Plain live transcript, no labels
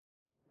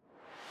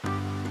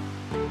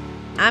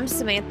I'm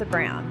Samantha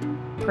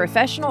Brown,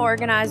 professional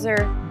organizer,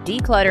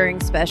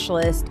 decluttering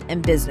specialist,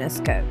 and business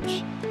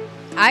coach.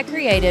 I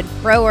created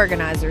Pro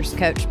Organizers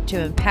Coach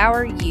to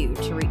empower you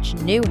to reach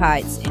new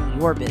heights in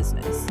your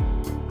business.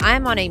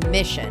 I'm on a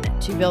mission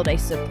to build a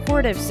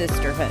supportive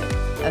sisterhood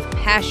of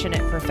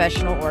passionate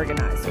professional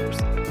organizers.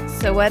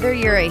 So whether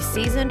you're a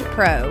seasoned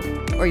pro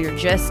or you're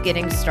just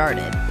getting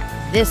started,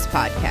 this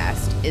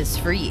podcast is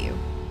for you.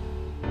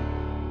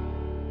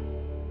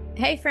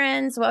 Hey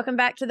friends, welcome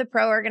back to the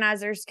Pro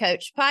Organizers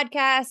Coach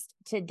podcast.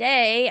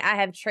 Today, I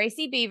have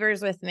Tracy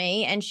Beavers with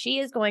me, and she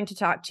is going to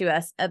talk to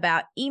us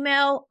about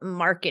email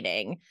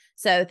marketing.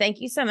 So thank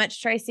you so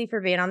much, Tracy,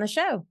 for being on the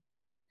show.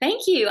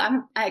 Thank you.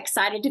 I'm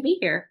excited to be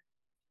here.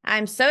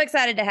 I'm so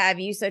excited to have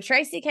you. So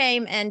Tracy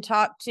came and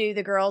talked to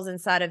the girls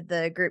inside of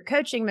the group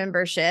coaching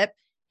membership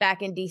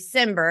back in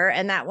December,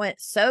 and that went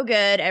so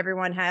good.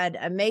 Everyone had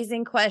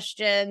amazing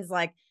questions.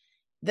 Like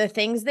the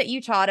things that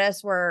you taught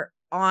us were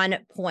on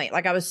point.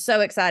 Like I was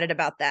so excited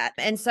about that.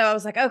 And so I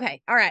was like, okay,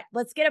 all right,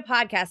 let's get a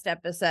podcast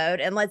episode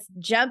and let's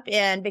jump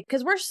in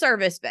because we're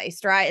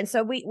service-based, right? And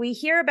so we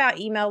hear about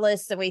email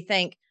lists and we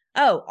think,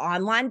 oh,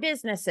 online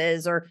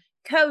businesses or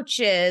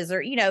coaches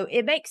or,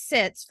 it makes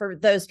sense for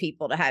those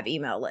people to have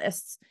email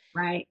lists.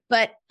 Right.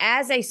 But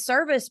as a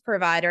service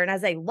provider and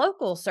as a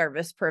local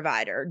service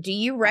provider, do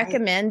you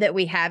recommend that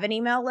we have an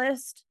email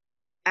list?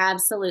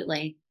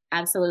 Absolutely.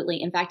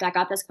 Absolutely. In fact, I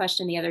got this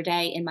question the other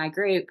day in my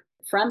group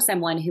from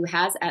someone who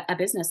has a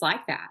business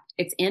like that.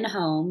 It's in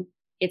home,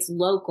 it's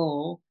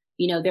local.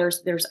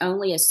 There's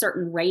only a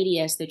certain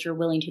radius that you're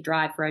willing to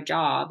drive for a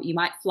job. You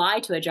might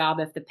fly to a job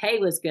if the pay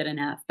was good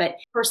enough. But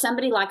for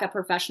somebody like a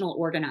professional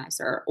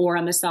organizer or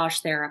a massage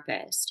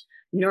therapist,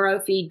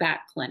 neurofeedback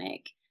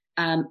clinic,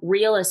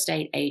 real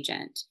estate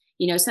agent,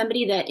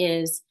 somebody that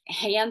is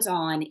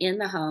hands-on in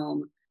the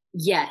home,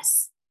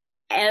 yes,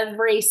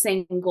 every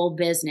single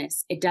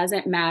business, it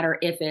doesn't matter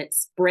if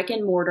it's brick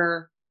and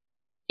mortar,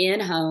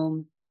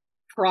 in-home,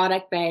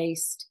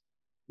 product-based,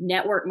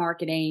 network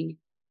marketing,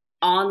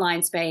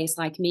 online space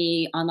like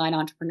me, online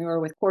entrepreneur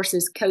with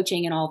courses,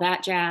 coaching, and all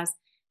that jazz.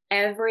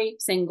 Every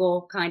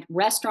single kind,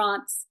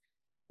 restaurants,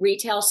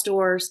 retail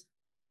stores,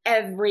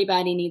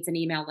 everybody needs an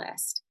email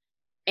list.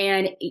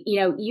 And,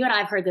 you and I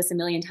have heard this a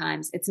million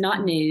times. It's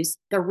not news.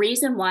 The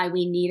reason why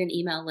we need an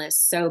email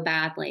list so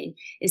badly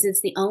is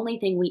it's the only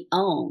thing we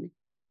own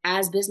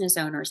as business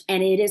owners.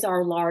 And it is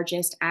our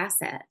largest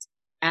asset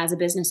as a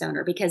business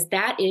owner, because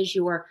that is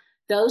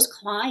those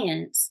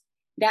clients,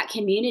 that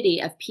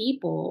community of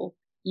people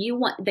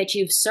that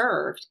you've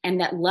served and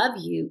that love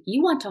you,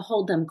 you want to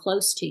hold them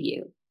close to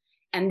you.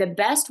 And the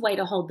best way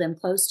to hold them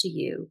close to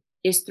you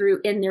is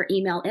in their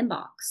email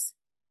inbox.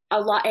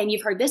 And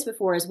you've heard this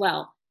before as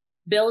well.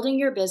 Building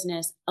your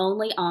business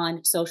only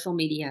on social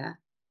media,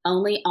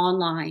 only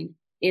online,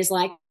 is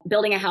like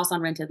building a house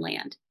on rented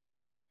land.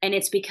 And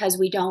it's because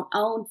we don't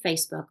own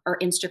Facebook or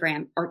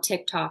Instagram or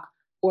TikTok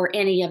or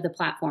any of the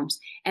platforms.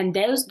 And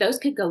those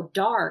could go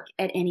dark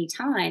at any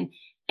time.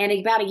 And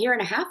about a year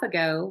and a half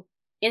ago,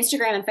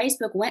 Instagram and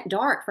Facebook went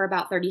dark for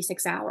about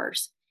 36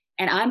 hours.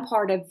 And I'm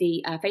part of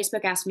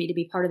Facebook asked me to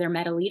be part of their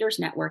Meta Leaders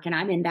Network, and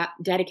I'm in that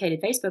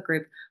dedicated Facebook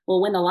group.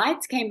 Well, when the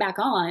lights came back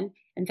on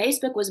and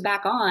Facebook was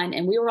back on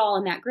and we were all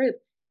in that group,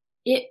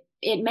 it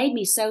made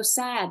me so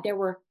sad. There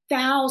were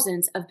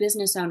thousands of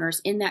business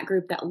owners in that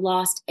group that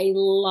lost a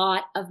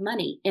lot of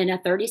money in a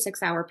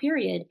 36-hour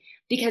period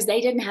because they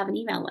didn't have an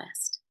email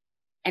list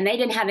and they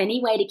didn't have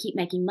any way to keep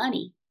making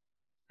money.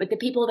 But the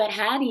people that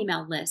had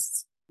email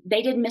lists,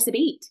 they didn't miss a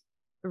beat.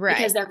 Right.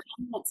 Because their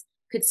clients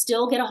could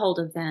still get a hold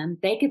of them.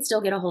 They could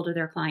still get a hold of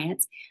their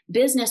clients.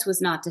 Business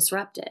was not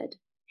disrupted.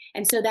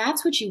 And so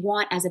that's what you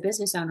want as a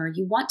business owner.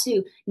 You want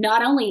to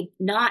not only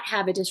not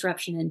have a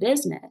disruption in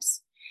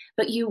business,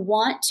 but you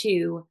want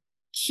to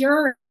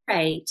curate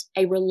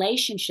a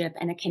relationship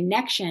and a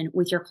connection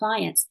with your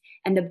clients.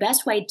 And the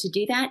best way to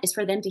do that is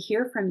for them to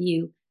hear from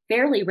you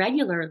fairly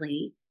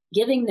regularly,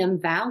 giving them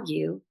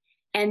value.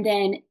 And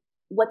then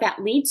what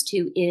that leads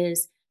to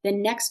is the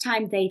next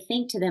time they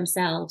think to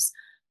themselves,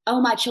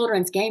 oh, my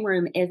children's game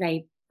room is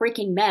a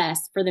freaking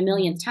mess for the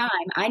millionth time.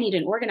 I need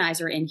an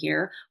organizer in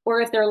here.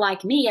 Or if they're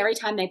like me, every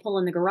time they pull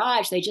in the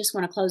garage, they just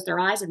want to close their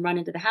eyes and run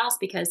into the house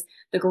because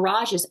the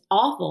garage is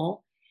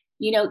awful.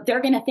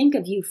 They're going to think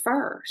of you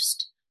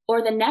first.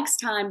 Or the next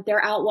time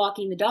they're out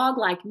walking the dog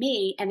like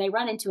me and they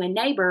run into a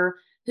neighbor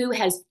who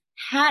has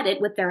had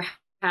it with their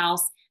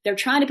house. They're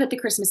trying to put the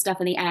Christmas stuff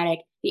in the attic.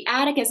 The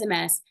attic is a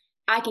mess.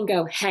 I can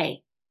go,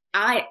 hey,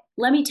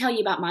 let me tell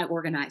you about my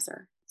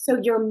organizer. So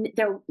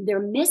they're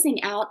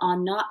missing out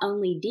on not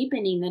only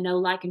deepening the know,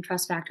 like, and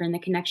trust factor and the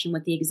connection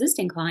with the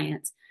existing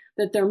clients,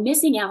 but they're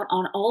missing out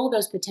on all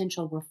those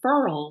potential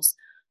referrals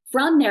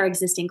from their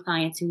existing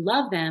clients who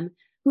love them,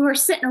 who are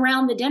sitting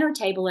around the dinner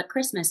table at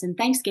Christmas and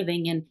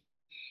Thanksgiving and,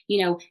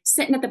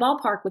 sitting at the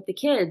ballpark with the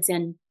kids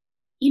and,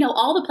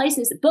 all the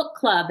places, book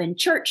club and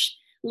church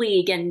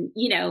League and,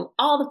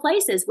 all the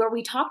places where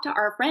we talk to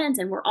our friends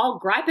and we're all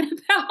griping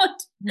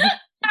about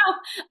how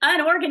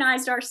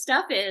unorganized our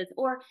stuff is.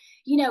 Or,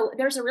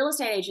 there's a real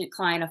estate agent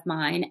client of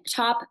mine,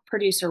 top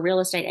producer real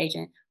estate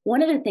agent.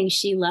 One of the things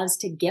she loves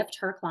to gift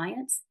her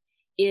clients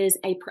is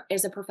a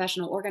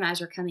professional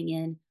organizer coming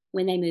in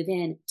when they move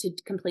in to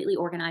completely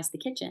organize the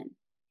kitchen.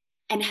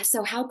 And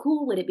so how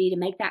cool would it be to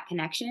make that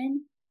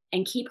connection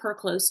and keep her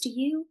close to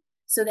you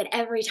so that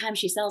every time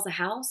she sells a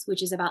house,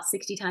 which is about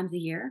 60 times a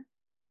year,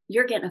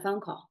 you're getting a phone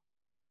call.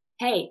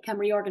 Hey, come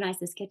reorganize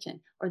this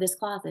kitchen or this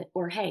closet,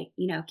 or hey,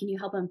 can you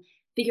help them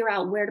figure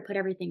out where to put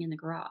everything in the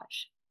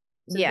garage?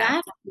 So Yeah.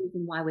 that's the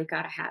reason why we've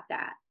got to have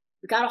that.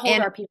 We've got to hold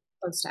And our people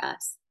close to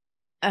us.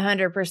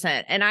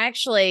 100%. And I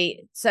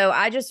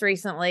just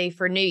recently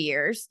for New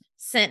Year's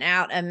sent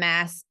out a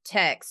mass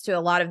text to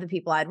a lot of the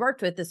people I'd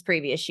worked with this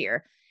previous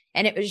year.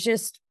 And it was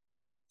just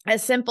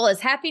as simple as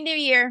Happy New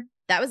Year.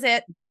 That was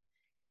it.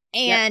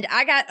 And yep.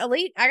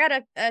 I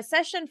got a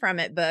session from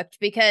it booked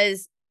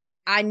because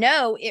I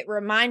know it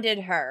reminded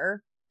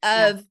her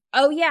of,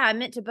 oh yeah, I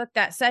meant to book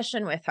that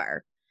session with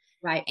her.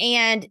 Right.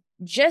 And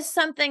just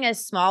something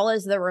as small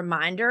as the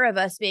reminder of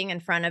us being in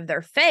front of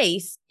their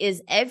face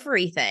is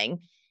everything.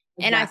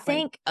 Exactly. And I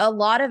think a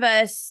lot of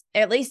us,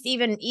 at least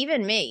even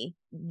me,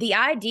 the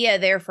idea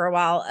there for a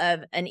while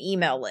of an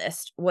email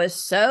list was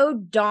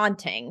so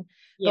daunting.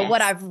 Yes. But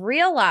what I've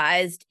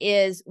realized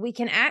is we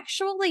can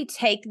actually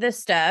take the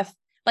stuff,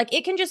 like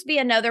it can just be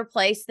another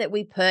place that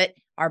we put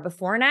our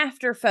before and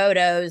after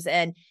photos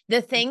and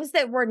the things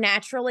that we're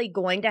naturally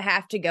going to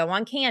have to go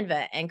on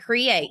Canva and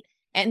create.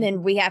 And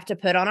then we have to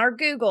put on our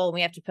Google, and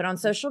we have to put on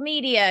social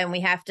media, and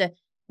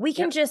we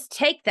can just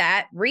take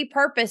that,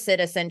 repurpose it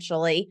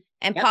essentially,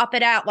 and pop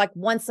it out like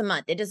once a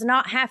month. It does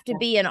not have to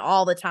be an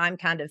all the time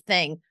kind of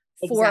thing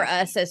for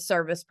us as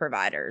service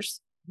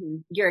providers.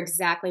 You're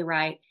exactly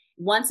right.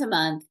 Once a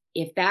month,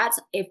 if that's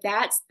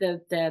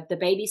the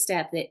baby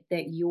step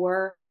that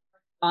your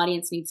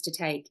audience needs to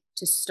take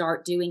to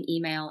start doing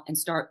email and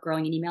start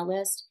growing an email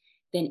list,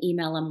 then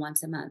email them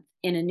once a month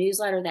in a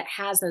newsletter that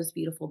has those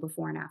beautiful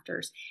before and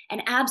afters.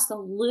 And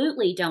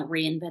absolutely don't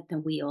reinvent the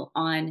wheel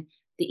on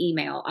the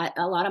email.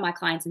 A lot of my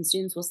clients and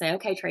students will say,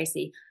 okay,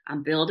 Tracy,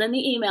 I'm building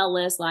the email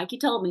list like you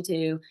told me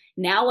to.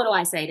 Now, what do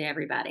I say to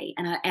everybody?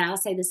 And I'll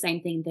say the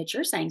same thing that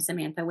you're saying,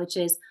 Samantha, which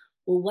is,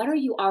 well, what are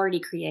you already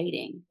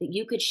creating that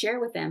you could share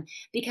with them?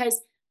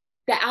 Because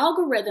the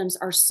algorithms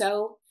are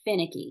so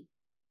finicky.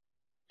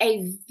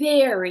 A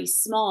very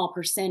small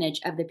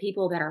percentage of the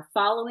people that are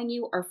following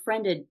you or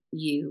friended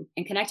you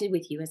and connected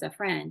with you as a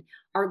friend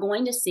are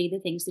going to see the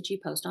things that you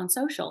post on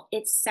social.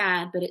 It's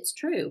sad, but it's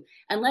true.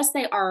 Unless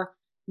they are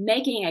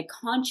making a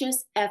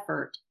conscious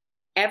effort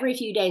every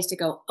few days to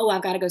go, oh,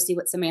 I've got to go see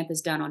what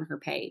Samantha's done on her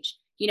page.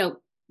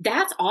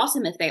 That's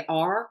awesome if they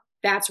are.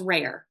 That's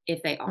rare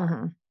if they are.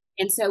 Mm-hmm.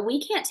 And so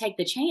we can't take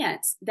the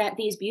chance that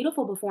these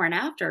beautiful before and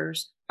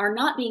afters are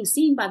not being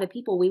seen by the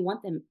people we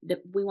want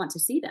to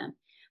see them.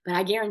 But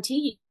I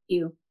guarantee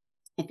you,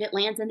 if it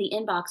lands in the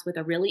inbox with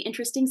a really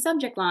interesting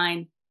subject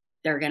line,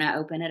 they're going to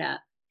open it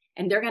up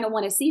and they're going to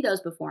want to see those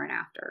before and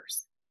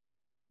afters.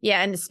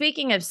 Yeah. And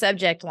speaking of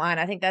subject line,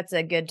 I think that's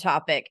a good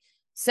topic.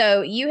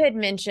 So you had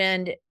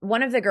mentioned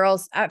one of the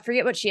girls, I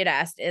forget what she had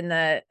asked in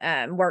the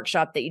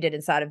workshop that you did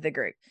inside of the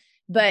group,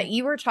 but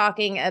you were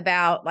talking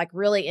about like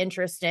really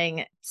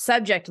interesting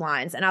subject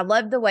lines. And I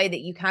love the way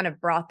that you kind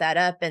of brought that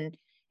up and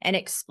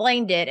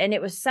explained it. And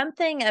it was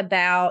something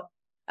about,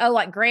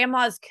 like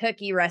grandma's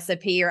cookie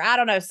recipe, or I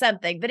don't know,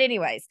 something. But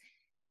anyways,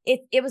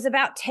 it was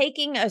about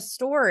taking a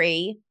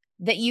story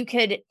that you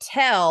could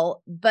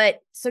tell. But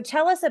so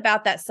tell us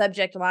about that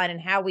subject line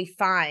and how we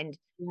find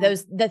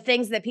the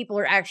things that people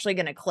are actually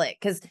going to click.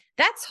 Because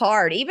that's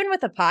hard. Even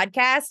with a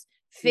podcast,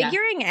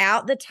 figuring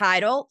out the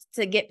title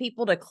to get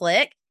people to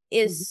click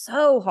is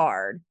so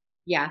hard.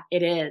 Yeah,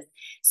 it is.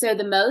 So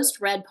the most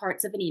read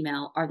parts of an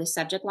email are the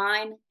subject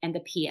line and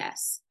the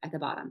PS at the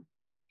bottom.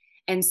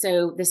 And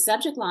so the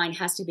subject line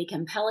has to be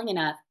compelling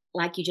enough,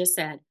 like you just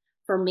said,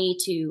 for me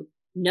to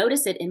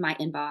notice it in my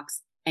inbox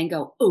and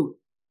go, "Ooh,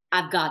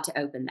 I've got to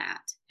open that,"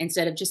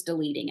 instead of just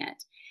deleting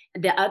it.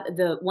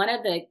 The one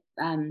of the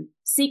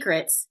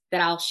secrets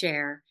that I'll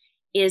share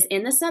is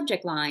in the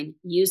subject line,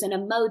 use an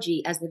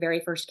emoji as the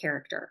very first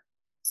character.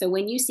 So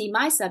when you see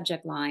my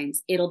subject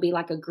lines, it'll be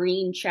like a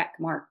green check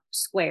mark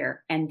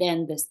square, and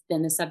then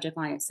the subject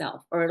line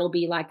itself, or it'll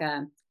be like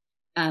a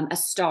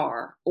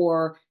star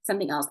or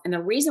something else. And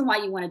the reason why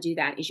you want to do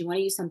that is you want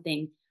to use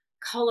something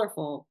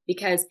colorful,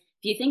 because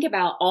if you think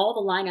about all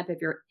the lineup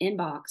of your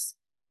inbox,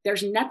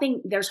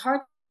 there's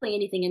hardly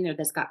anything in there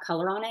that's got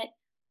color on it.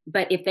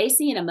 But if they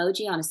see an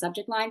emoji on a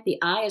subject line, the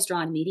eye is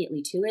drawn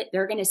immediately to it.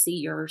 They're going to see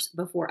yours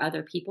before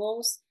other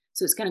people's.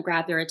 So it's going to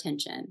grab their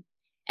attention.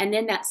 And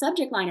then that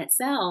subject line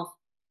itself,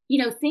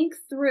 think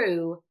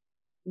through,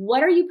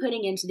 what are you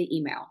putting into the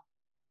email?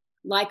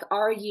 Like,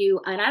 are you,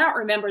 and I don't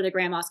remember the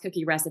grandma's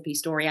cookie recipe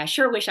story. I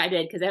sure wish I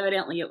did, because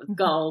evidently it was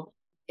gold.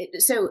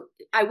 So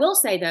I will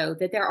say, though,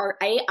 that there are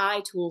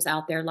AI tools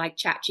out there like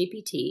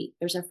ChatGPT.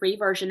 There's a free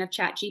version of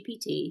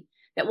ChatGPT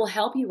that will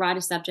help you write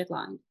a subject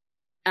line.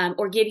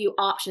 Or give you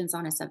options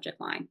on a subject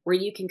line where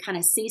you can kind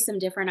of see some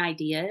different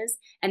ideas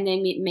and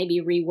then maybe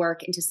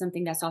rework into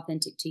something that's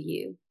authentic to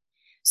you.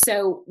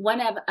 So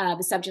one of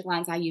the subject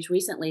lines I used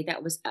recently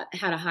that was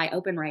had a high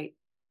open rate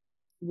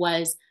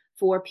was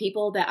for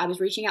people that I was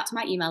reaching out to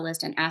my email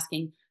list and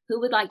asking who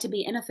would like to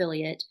be an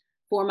affiliate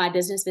for my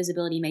Business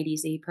Visibility Made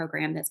Easy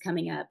program that's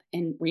coming up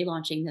and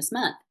relaunching this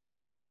month.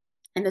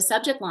 And the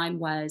subject line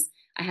was,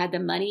 I had the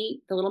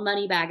little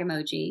money bag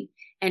emoji,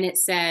 and it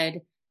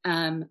said,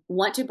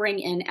 want to bring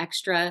in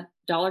extra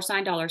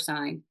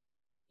 $sign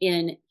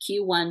in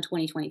Q1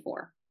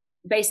 2024.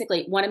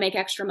 Basically, want to make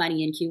extra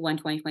money in Q1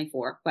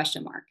 2024,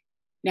 question mark.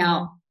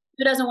 Now,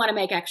 who doesn't want to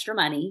make extra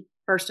money,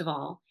 first of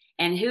all,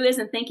 and who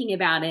isn't thinking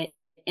about it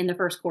in the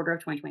first quarter of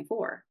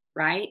 2024,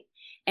 right?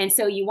 And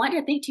so you want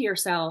to think to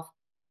yourself,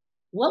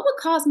 what would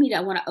cause me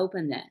to want to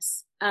open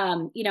this?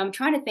 I'm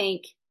trying to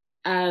think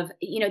of,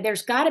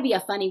 there's got to be a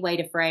funny way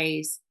to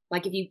phrase,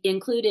 like if you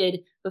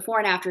included before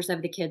and afters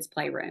of the kids'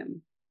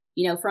 playroom,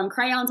 from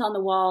crayons on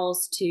the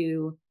walls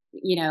to,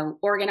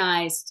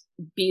 organized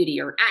beauty,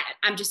 or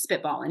I'm just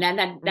spitballing, and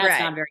that's right.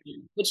 Not very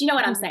good, but you know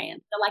what I'm saying?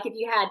 So like if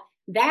you had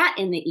that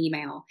in the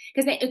email,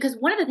 because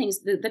one of the things,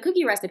 the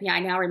cookie recipe I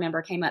now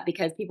remember came up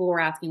because people were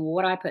asking, well,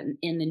 what do I put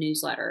in the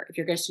newsletter if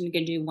you're just going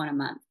to do one a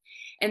month?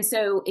 And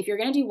so if you're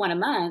going to do one a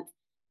month,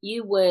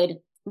 you would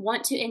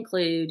want to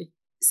include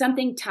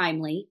something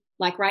timely.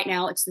 Like right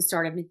now, it's the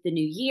start of the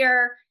new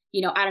year.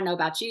 I don't know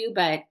about you,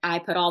 but I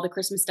put all the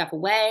Christmas stuff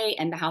away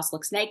and the house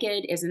looks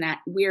naked. Isn't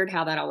that weird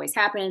how that always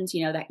happens?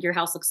 That your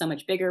house looks so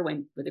much bigger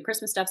when the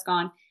Christmas stuff's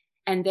gone.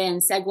 And then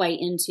segue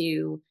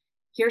into,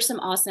 here's some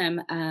awesome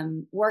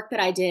work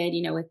that I did,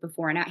 with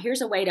before and after.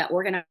 Here's a way to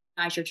organize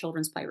your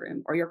children's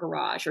playroom or your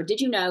garage. Or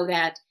did you know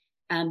that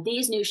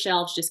these new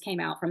shelves just came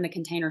out from the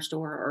Container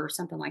Store or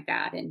something like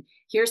that? And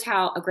here's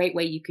how a great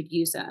way you could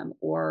use them,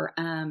 or,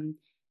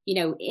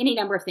 any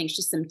number of things,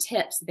 just some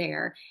tips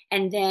there.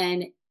 And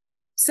then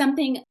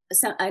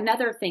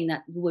another thing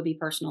that would be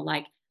personal,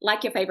 like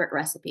your favorite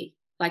recipe,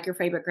 like your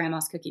favorite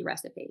grandma's cookie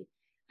recipe.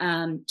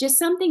 Just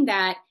something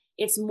that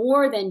it's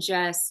more than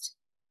just,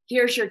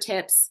 here's your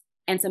tips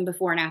and some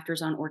before and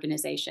afters on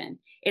organization.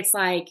 It's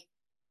like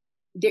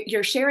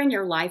you're sharing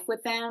your life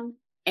with them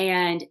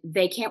and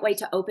they can't wait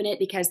to open it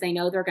because they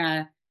know they're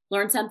going to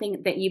learn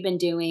something that you've been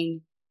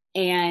doing.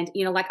 And,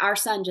 like our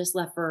son just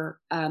left for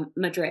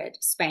Madrid,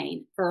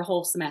 Spain for a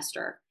whole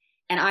semester.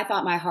 And I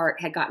thought my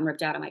heart had gotten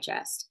ripped out of my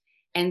chest.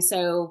 And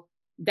so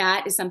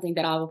that is something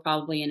that I will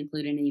probably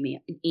include in an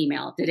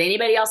email. Did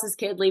anybody else's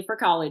kid leave for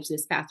college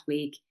this past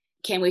week?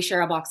 Can we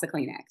share a box of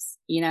Kleenex?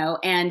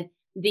 And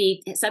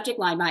the subject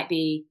line might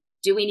be,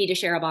 do we need to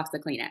share a box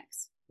of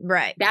Kleenex?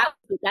 Right.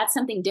 That's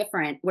something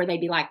different where they'd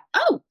be like,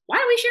 oh, why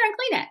are we sharing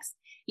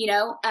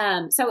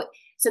Kleenex?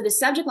 So the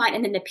subject line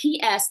and then the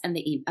PS and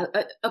the email.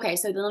 Okay.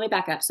 So then let me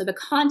back up. So the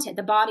content,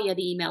 the body of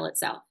the email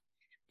itself,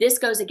 this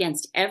goes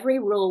against every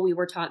rule we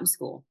were taught in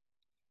school.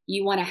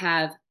 You want to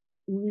have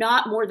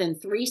not more than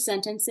 3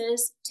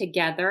 sentences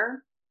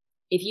together.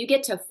 If you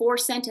get to 4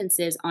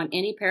 sentences on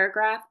any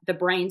paragraph, the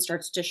brain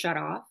starts to shut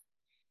off.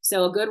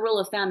 So a good rule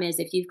of thumb is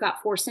if you've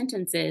got 4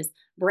 sentences,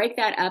 break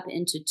that up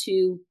into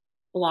 2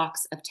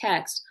 blocks of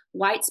text,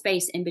 white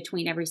space in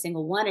between every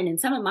single one. And in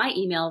some of my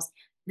emails,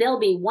 there'll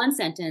be 1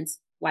 sentence,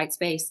 white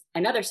space,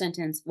 another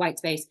sentence, white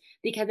space,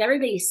 because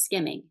everybody's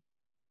skimming.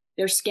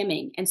 They're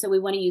skimming. And so we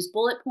want to use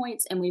bullet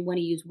points and we want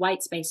to use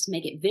white space to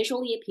make it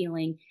visually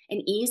appealing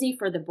and easy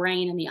for the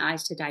brain and the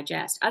eyes to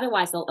digest.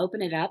 Otherwise, they'll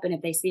open it up. And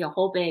if they see a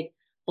whole big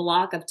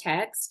block of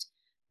text,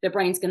 the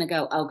brain's going to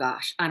go, oh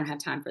gosh, I don't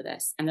have time for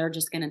this. And they're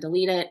just going to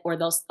delete it, or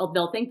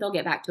they'll think they'll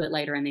get back to it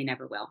later and they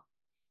never will.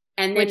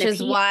 And then which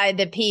is why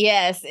the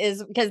PS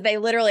is, because they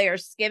literally are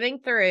skimming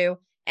through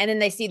and then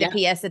they see the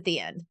PS at the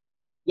end.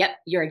 Yep,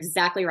 you're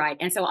exactly right.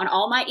 And so on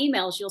all my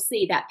emails, you'll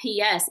see that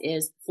PS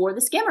is for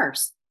the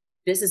skimmers.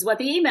 This is what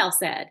the email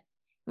said.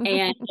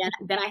 And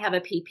then I have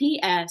a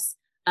PPS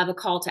of a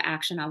call to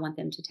action I want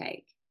them to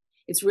take.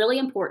 It's really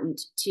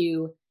important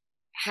to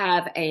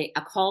have a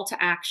call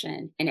to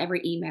action in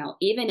every email,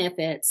 even if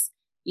it's,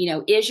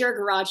 is your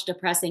garage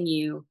depressing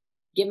you?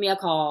 Give me a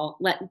call,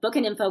 book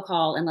an info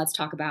call, and let's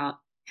talk about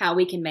how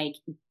we can make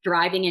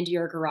driving into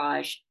your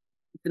garage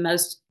the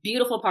most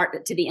beautiful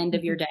part to the end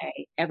of your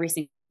day every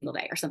single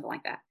day, or something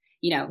like that,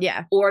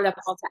 Yeah. Or the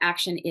call to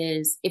action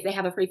is if they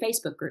have a free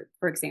Facebook group,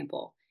 for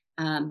example,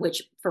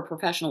 which for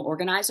professional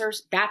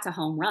organizers, that's a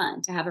home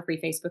run to have a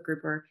free Facebook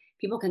group where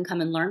people can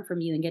come and learn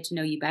from you and get to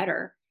know you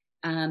better.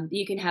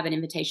 You can have an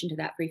invitation to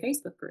that free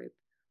Facebook group.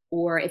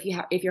 Or if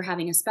you're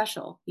having a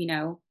special,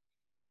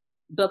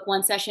 book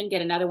 1 session,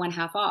 get another one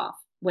half off,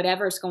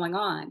 whatever's going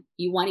on,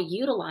 you want to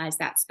utilize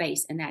that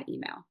space in that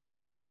email.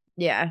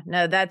 Yeah,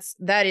 no,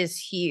 that is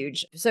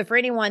huge. So for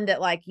anyone that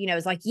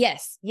is like,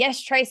 yes,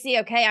 Tracy.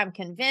 Okay. I'm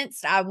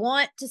convinced. I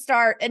want to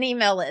start an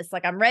email list.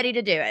 Like I'm ready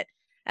to do it.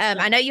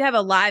 I know you have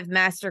a live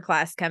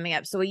masterclass coming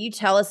up. So will you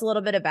tell us a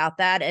little bit about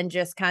that and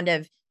just kind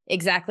of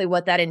exactly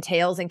what that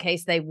entails in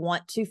case they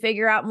want to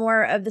figure out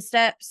more of the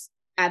steps?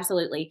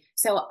 Absolutely.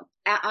 So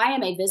I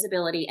am a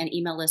visibility and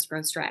email list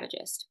growth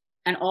strategist,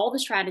 and all the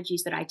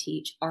strategies that I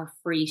teach are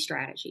free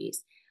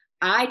strategies.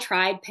 I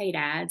tried paid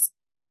ads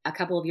a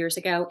couple of years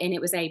ago, and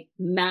it was a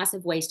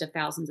massive waste of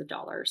thousands of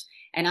dollars.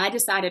 And I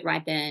decided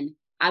right then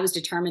I was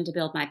determined to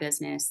build my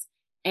business.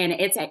 And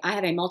I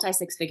have a multi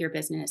six figure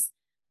business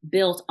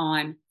built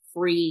on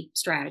free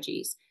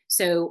strategies.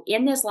 So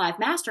in this live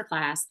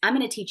masterclass, I'm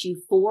going to teach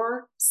you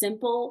 4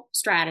 simple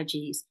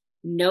strategies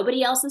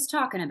nobody else is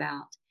talking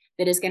about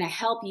that is going to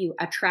help you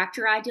attract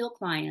your ideal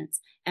clients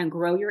and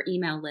grow your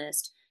email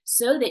list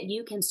so that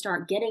you can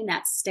start getting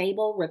that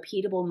stable,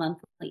 repeatable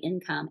monthly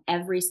income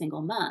every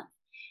single month.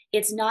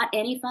 It's not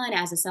any fun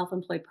as a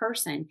self-employed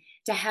person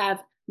to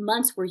have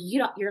months where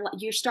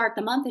you start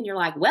the month and you're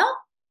like, well,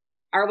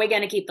 are we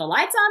going to keep the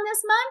lights on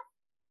this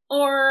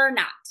month or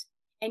not?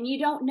 And you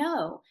don't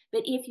know.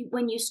 But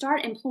when you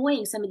start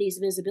employing some of these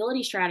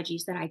visibility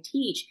strategies that I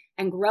teach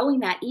and growing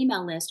that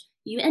email list,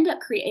 you end up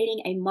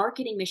creating a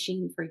marketing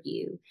machine for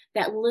you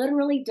that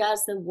literally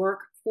does the work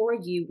for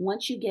you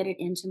once you get it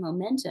into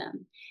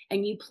momentum.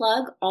 And you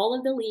plug all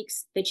of the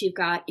leaks that you've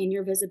got in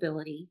your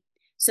visibility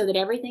so that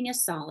everything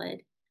is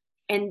solid.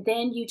 And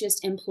then you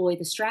just employ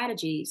the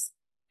strategies.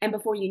 And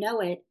before you know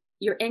it,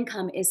 your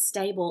income is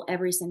stable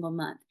every single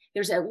month.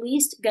 There's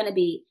going to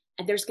be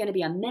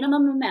a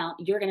minimum amount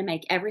you're going to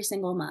make every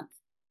single month,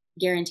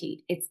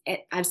 guaranteed.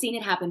 I've seen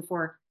it happen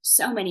for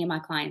so many of my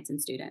clients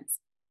and students.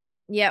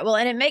 Yeah, well,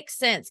 and it makes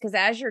sense because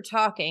as you're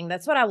talking,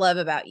 that's what I love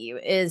about you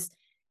is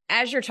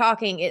as you're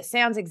talking, it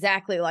sounds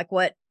exactly like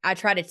what I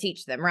try to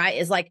teach them, right?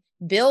 Is like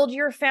build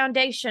your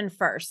foundation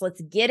first.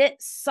 Let's get it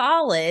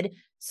solid.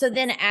 So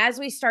then as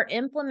we start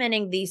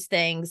implementing these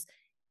things,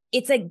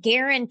 it's a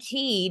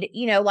guaranteed,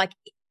 like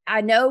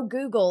I know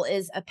Google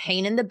is a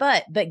pain in the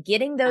butt, but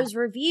getting those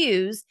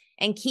reviews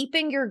and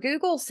keeping your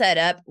Google set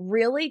up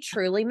really,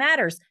 truly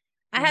matters.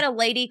 I had a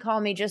lady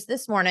call me just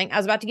this morning. I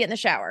was about to get in the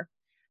shower.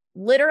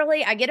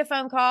 Literally, I get a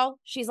phone call.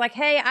 She's like,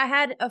 hey, I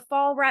had a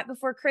fall right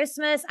before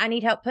Christmas. I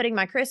need help putting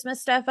my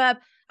Christmas stuff up.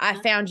 I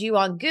found you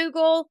on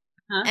Google.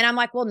 And I'm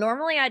like, well,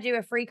 normally I do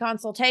a free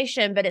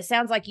consultation, but it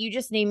sounds like you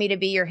just need me to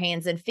be your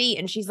hands and feet.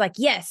 And she's like,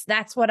 yes,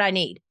 that's what I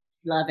need.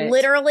 Love it.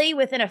 Literally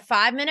within a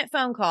 5-minute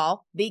phone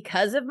call,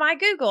 because of my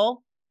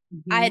Google,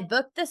 I had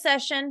booked the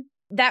session.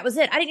 That was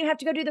it. I didn't even have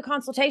to go do the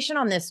consultation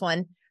on this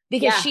one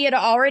because she had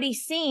already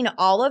seen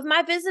all of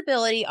my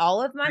visibility,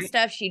 all of my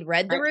stuff. She'd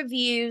read the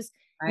reviews.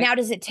 Now,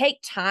 does it take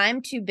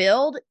time to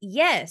build?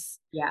 Yes.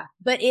 Yeah.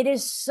 But it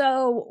is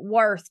so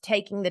worth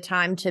taking the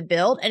time to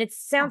build. And it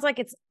sounds like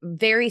it's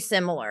very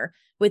similar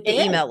with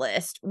the email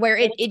list where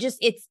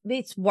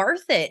it's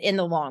worth it in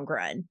the long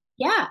run.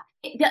 Yeah.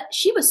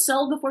 She was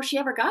sold before she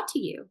ever got to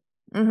you.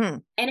 Mm-hmm.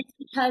 And it's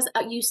because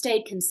you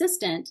stayed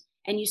consistent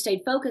and you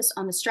stayed focused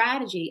on the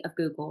strategy of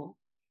Google.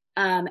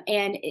 And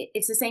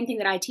it's the same thing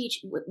that I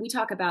teach. We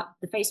talk about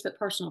the Facebook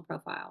personal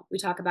profile. We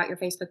talk about your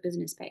Facebook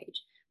business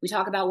page. We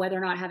talk about whether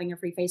or not having a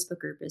free Facebook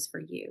group is for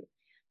you.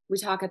 We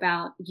talk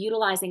about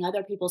utilizing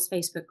other people's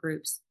Facebook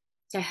groups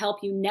to help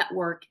you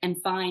network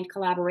and find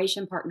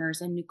collaboration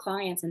partners and new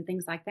clients and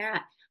things like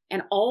that.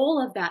 And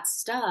all of that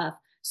stuff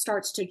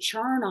starts to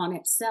churn on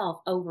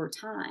itself over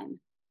time.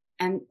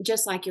 And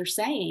just like you're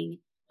saying,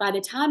 by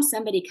the time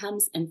somebody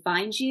comes and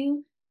finds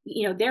you,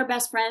 their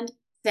best friend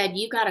said,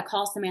 you've got to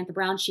call Samantha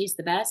Brown. She's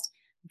the best.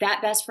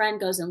 That best friend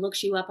goes and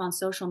looks you up on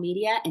social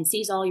media and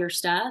sees all your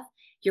stuff.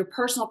 Your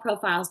personal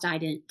profile's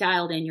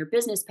dialed in. Your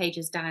business page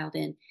is dialed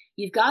in.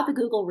 You've got the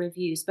Google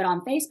reviews, but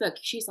on Facebook,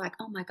 she's like,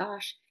 oh my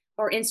gosh,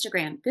 or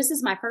Instagram, this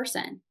is my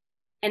person.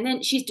 And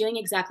then she's doing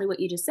exactly what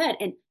you just said.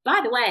 And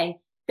by the way,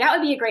 that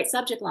would be a great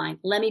subject line.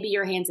 Let me be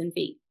your hands and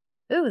feet.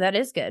 Ooh, that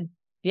is good.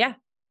 Yeah.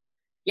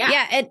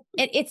 Yeah. And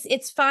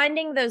it's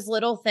finding those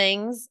little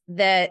things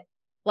that,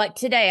 like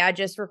today, I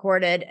just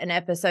recorded an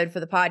episode for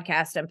the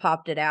podcast and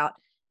popped it out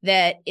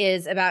that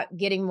is about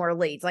getting more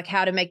leads, like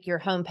how to make your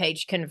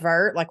homepage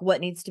convert, like what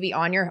needs to be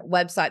on your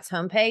website's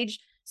homepage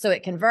so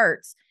it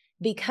converts,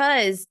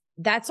 because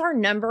that's our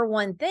number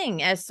one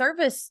thing as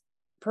service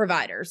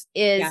providers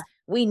is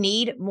we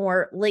need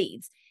more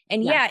leads.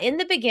 And in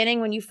the beginning,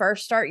 when you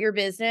first start your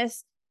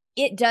business,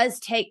 it does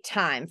take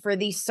time for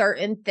these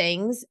certain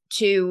things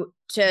to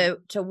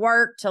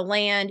work, to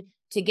land,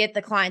 to get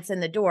the clients in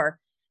the door.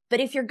 But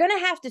if you're going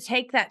to have to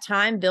take that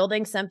time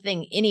building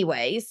something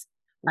anyways,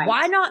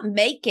 why not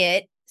make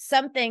it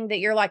something that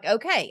you're like,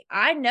 okay,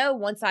 I know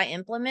once I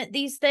implement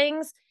these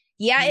things,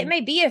 it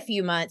may be a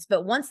few months,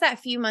 but once that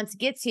few months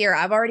gets here,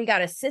 I've already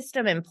got a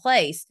system in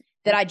place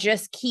that I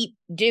just keep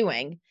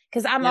doing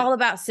because I'm all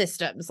about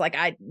systems. Like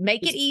I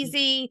make it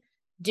easy,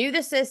 do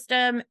the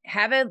system,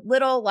 have a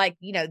little like,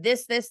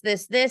 this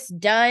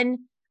done.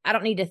 I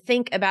don't need to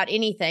think about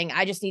anything.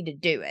 I just need to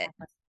do it.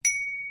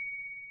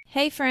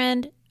 Hey,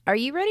 friend. Are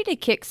you ready to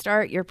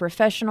kickstart your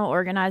professional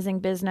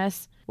organizing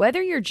business?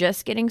 Whether you're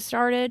just getting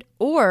started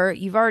or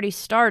you've already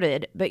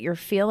started, but you're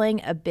feeling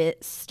a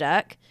bit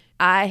stuck,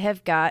 I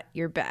have got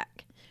your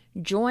back.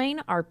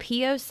 Join our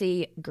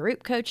POC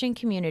group coaching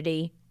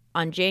community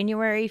on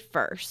January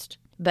 1st.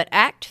 but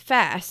act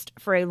fast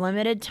for a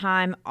limited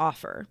time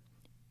offer.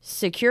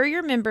 Secure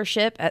your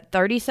membership at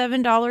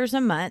 $37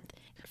 a month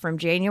from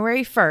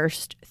January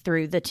 1st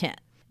through the 10th.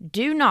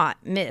 Do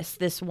not miss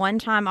this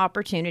one-time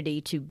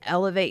opportunity to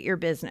elevate your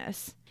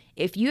business.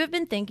 If you have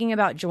been thinking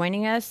about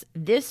joining us,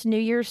 this New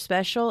Year's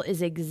special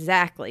is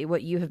exactly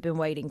what you have been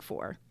waiting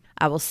for.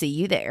 I will see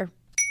you there.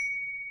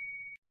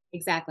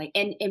 Exactly.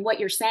 And what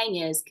you're saying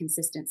is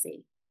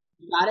consistency.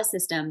 You got a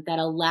system that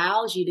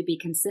allows you to be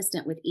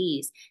consistent with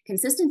ease.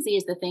 Consistency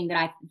is the thing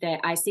that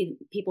I see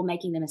people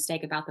making the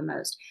mistake about the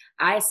most.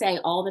 I say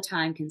all the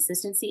time,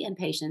 consistency and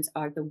patience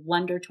are the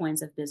wonder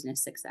twins of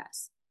business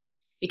success,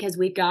 because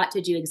we've got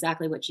to do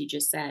exactly what you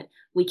just said.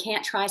 We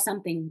can't try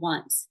something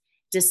once,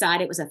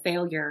 decide it was a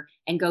failure,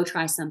 and go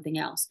try something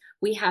else.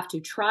 We have to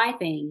try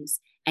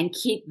things and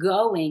keep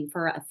going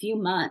for a few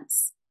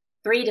months,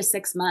 3 to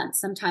 6 months,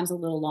 sometimes a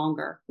little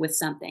longer with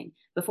something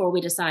before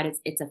we decide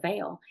it's a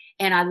fail.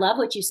 And I love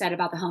what you said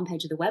about the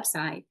homepage of the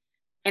website.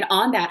 And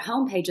on that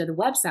homepage of the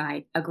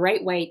website, a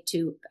great way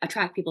to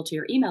attract people to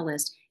your email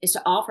list is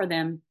to offer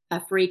them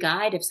a free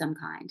guide of some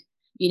kind.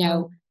 You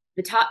know,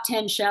 the top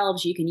 10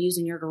 shelves you can use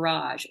in your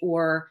garage,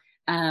 or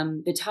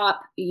the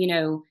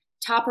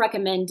top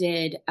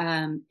recommended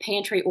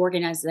pantry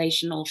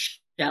organizational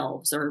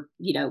shelves, or,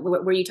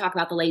 where you talk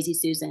about the Lazy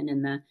Susan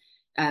and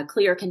the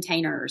clear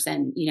containers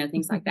and,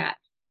 things like that.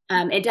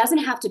 It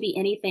doesn't have to be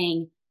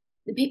anything.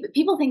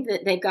 People think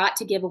that they've got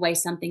to give away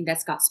something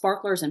that's got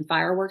sparklers and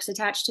fireworks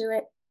attached to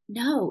it.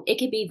 No, it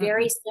could be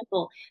very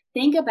simple.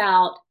 Think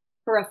about,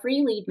 for a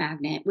free lead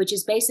magnet, which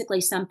is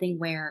basically something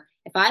where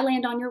if I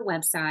land on your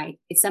website,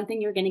 it's something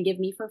you're going to give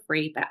me for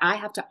free, but I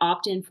have to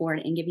opt in for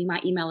it and give you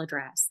my email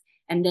address.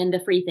 And then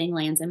the free thing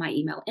lands in my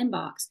email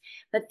inbox.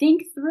 But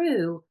think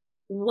through,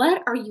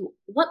 what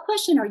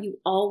question are you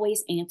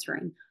always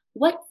answering?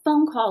 What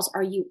phone calls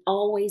are you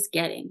always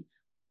getting?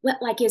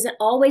 Is it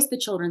always the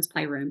children's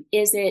playroom?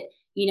 Is it,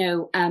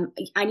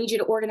 I need you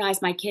to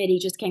organize my kid. He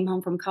just came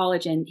home from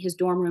college and his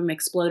dorm room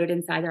exploded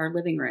inside our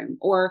living room.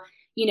 Or,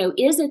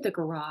 is it the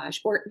garage?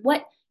 Or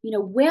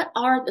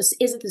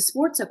is it the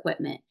sports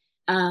equipment?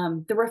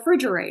 The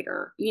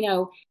refrigerator?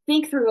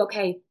 Think through,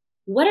 okay,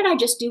 what did I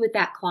just do with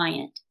that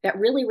client that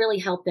really, really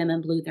helped them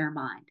and blew their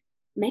mind?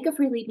 Make a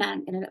free lead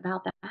magnet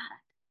about that.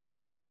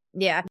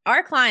 Yeah.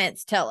 Our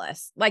clients tell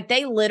us,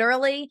 they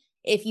literally,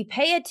 if you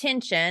pay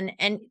attention,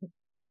 and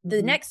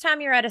the next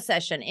time you're at a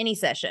session, any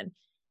session,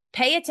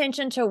 pay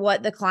attention to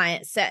what the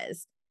client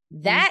says.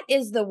 That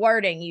is the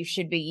wording you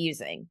should be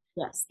using.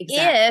 Yes,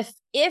 exactly.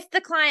 If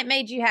the client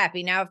made you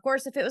happy. Now, of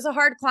course, if it was a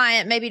hard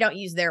client, maybe don't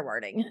use their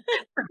wording.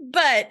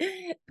 but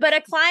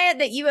a client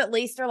that you at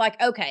least are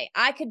like, okay,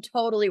 I could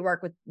totally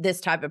work with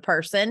this type of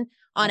person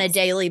on a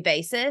daily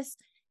basis.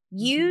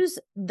 Use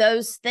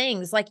those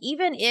things.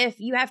 Even if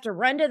you have to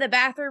run to the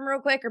bathroom real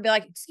quick, or be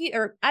like,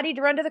 or I need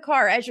to run to the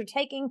car as you're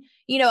taking,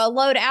 a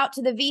load out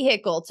to the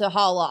vehicle to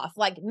haul off,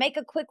 make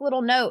a quick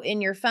little note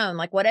in your phone,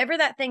 whatever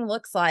that thing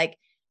looks like,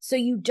 so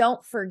you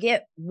don't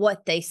forget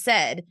what they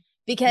said,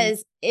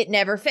 because it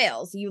never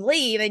fails. You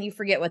leave and you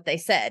forget what they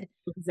said.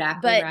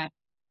 Exactly right.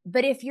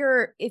 But if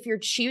you're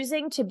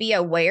choosing to be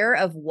aware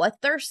of what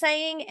they're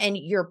saying, and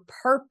you're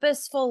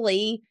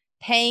purposefully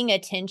paying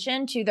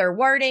attention to their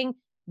wording,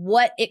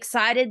 what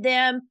excited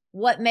them,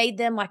 what made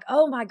them like,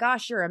 oh my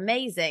gosh, you're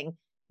amazing.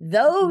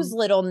 Those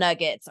little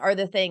nuggets are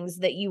the things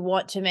that you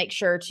want to make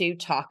sure to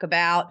talk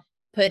about,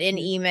 put in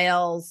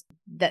emails,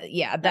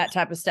 that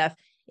type of stuff.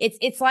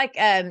 It's like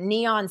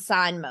neon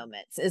sign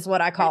moments is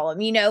what I call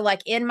them.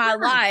 In my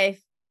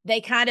life, they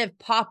kind of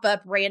pop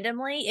up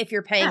randomly if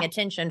you're paying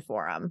attention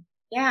for them.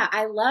 Yeah,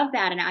 I love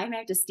that. And I may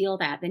have to steal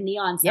that, the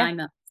neon sign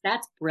moments.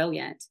 That's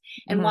brilliant.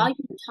 And while you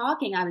were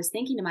talking, I was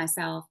thinking to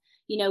myself,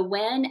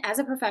 when, as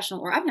a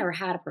professional, or I've never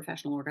had a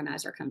professional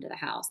organizer come to the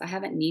house. I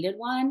haven't needed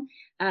one,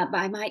 but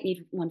I might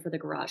need one for the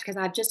garage, because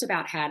I've just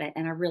about had it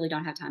and I really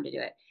don't have time to do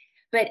it.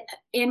 But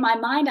in my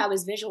mind, I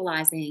was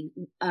visualizing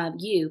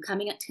you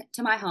coming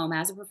to my home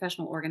as a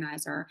professional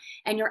organizer,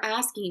 and you're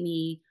asking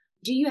me,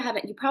 you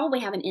probably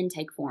have an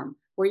intake form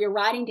where you're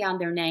writing down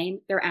their name,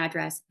 their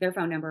address, their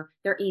phone number,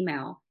 their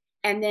email.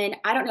 And then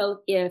I don't know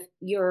if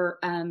your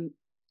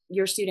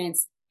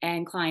students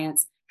and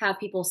clients have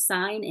people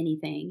sign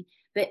anything,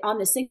 but on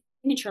the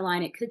signature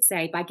line, it could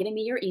say, by giving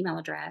me your email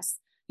address,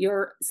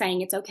 you're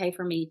saying it's okay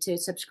for me to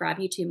subscribe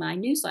you to my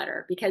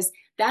newsletter, because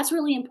that's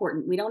really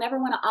important. We don't ever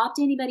want to opt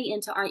anybody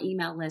into our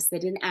email list that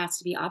didn't ask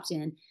to be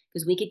opt-in,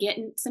 because we could get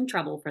in some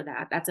trouble for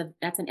that. That's an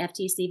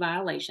FTC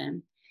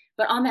violation.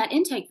 But on that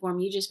intake form,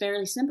 you just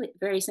very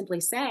simply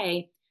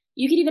say,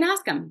 you could even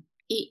ask them,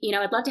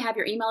 I'd love to have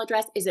your email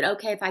address. Is it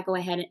okay if I go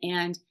ahead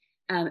and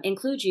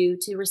include you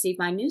to receive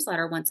my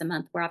newsletter once a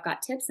month, where I've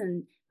got tips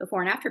and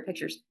before and after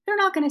pictures? They're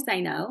not going to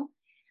say no.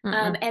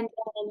 And then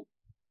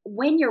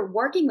when you're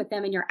working with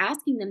them and you're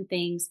asking them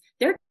things,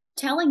 they're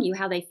telling you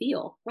how they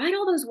feel. Write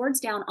all those words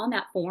down on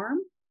that form,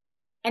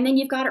 and then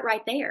you've got it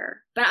right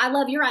there. But I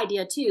love your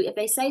idea too. If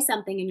they say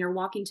something and you're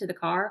walking to the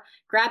car,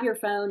 grab your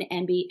phone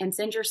and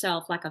send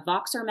yourself like a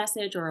Voxer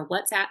message or a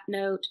WhatsApp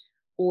note,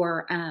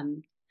 or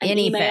an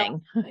email,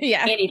 anything.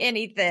 Yeah, anything.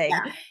 anything.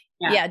 Yeah.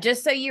 Yeah. Yeah,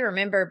 just so you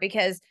remember,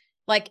 because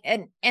like,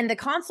 and the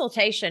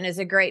consultation is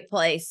a great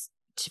place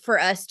for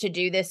us to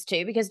do this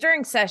too, because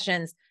during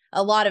sessions,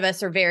 a lot of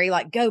us are very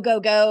like, go, go,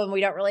 go, and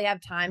we don't really have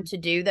time to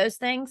do those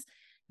things.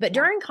 But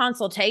Yeah. during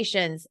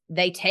consultations,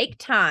 they take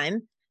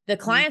time. The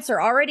Mm-hmm. clients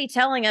are already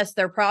telling us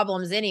their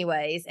problems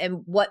anyways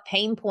and what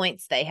pain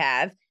points they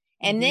have.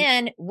 And Mm-hmm.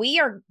 then we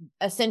are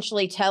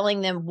essentially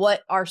telling them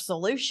what our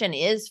solution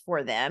is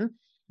for them.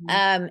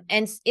 And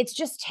it's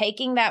just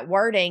taking that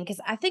wording,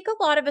 because I think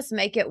a lot of us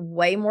make it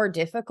way more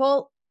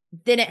difficult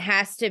than it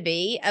has to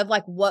be, of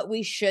like what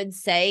we should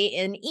say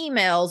in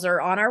emails or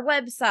on our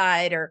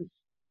website or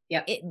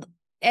Yep. it.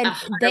 And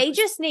 100%. they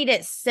just need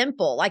it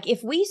simple. Like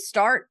if we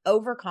start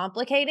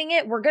overcomplicating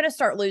it, we're going to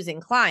start losing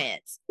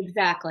clients.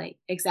 Exactly.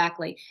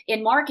 Exactly.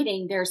 In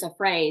marketing, there's a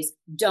phrase,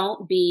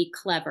 don't be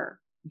clever,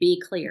 be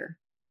clear.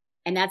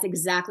 And that's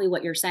exactly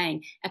what you're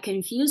saying. A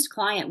confused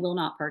client will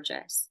not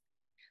purchase.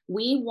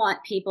 We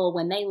want people,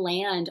 when they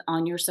land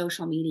on your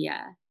social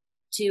media,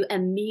 to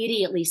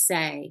immediately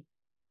say,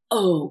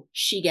 oh,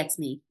 she gets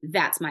me.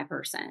 That's my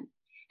person.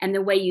 And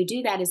the way you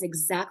do that is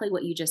exactly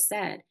what you just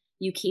said.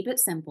 You keep it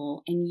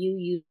simple and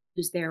you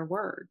use their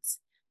words,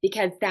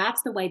 because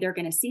that's the way they're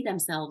going to see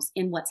themselves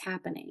in what's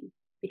happening,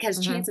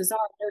 because chances are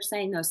they're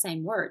saying those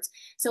same words.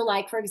 So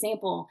like, for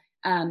example,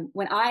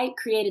 when I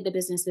created the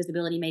Business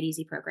Visibility Made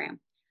Easy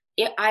program,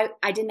 I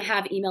didn't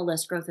have email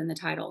list growth in the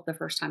title the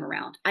first time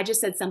around. I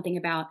just said something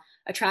about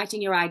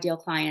attracting your ideal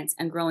clients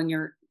and growing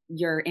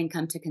your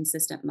income to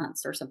consistent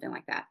months or something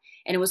like that.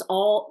 And it was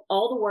all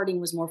the wording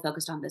was more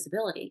focused on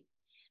visibility,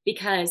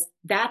 because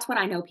that's what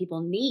I know people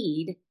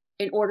need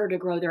in order to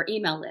grow their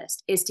email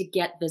list, is to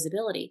get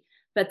visibility.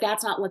 But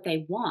that's not what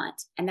they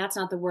want. And that's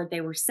not the word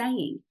they were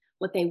saying.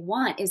 What they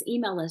want is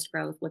email list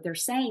growth. What they're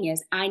saying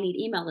is, I need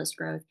email list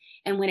growth.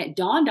 And when it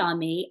dawned on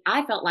me,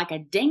 I felt like a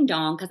ding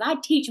dong, because I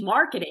teach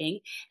marketing.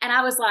 And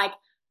I was like,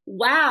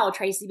 wow,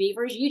 Tracy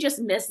Beavers, you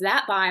just missed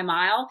that by a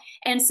mile.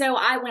 And so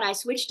when I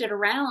switched it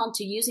around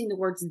to using the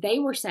words they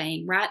were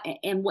saying, right,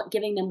 and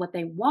giving them what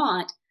they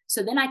want,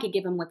 so then I could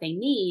give them what they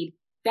need,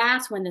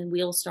 that's when the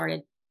wheels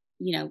started,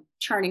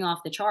 churning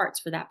off the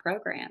charts for that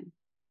program.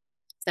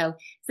 So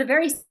it's the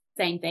very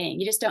same thing.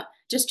 You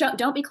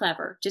don't be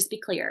clever, just be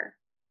clear.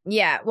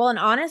 Yeah. Well, and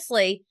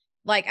honestly,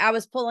 like I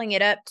was pulling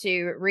it up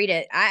to read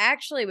it. I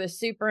actually was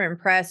super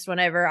impressed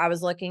whenever I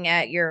was looking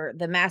at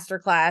the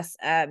masterclass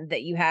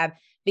that you have,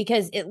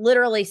 because it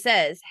literally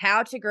says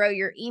how to grow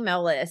your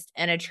email list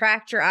and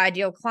attract your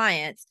ideal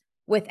clients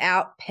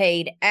without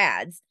paid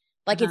ads.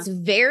 Like it's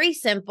very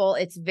simple.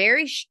 It's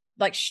very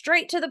like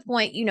straight to the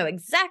point. You know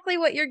exactly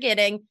what you're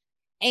getting.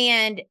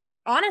 And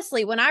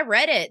honestly, when I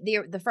read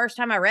it, the first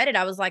time I read it,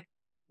 I was like,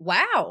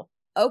 wow,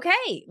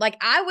 okay. Like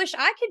I wish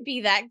I could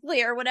be that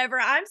clear whenever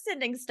I'm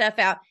sending stuff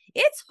out.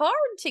 It's hard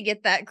to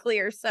get that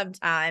clear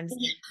sometimes.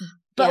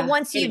 But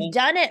once you've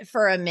done it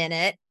for a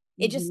minute,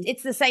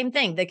 it's the same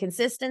thing. The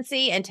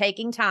consistency and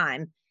taking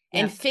time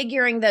and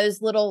figuring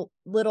those little,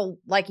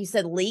 like you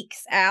said,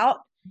 leaks out.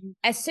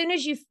 As soon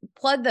as you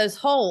plug those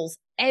holes,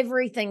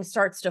 everything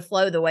starts to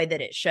flow the way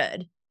that it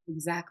should.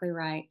 Exactly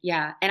right.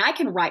 Yeah. And I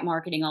can write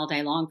marketing all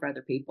day long for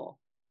other people.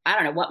 I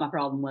don't know what my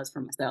problem was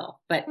for myself,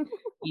 but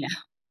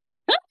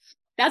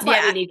that's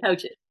why we need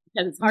coaches,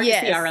 because it's hard to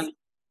see our own.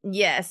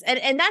 Yes.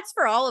 And that's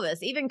for all of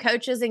us, even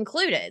coaches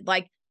included.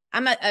 Like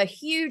I'm a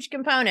huge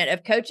component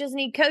of coaches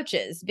need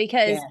coaches,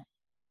 because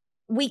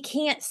we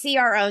can't see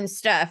our own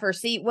stuff or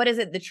see, what is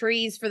it, the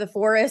trees for the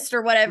forest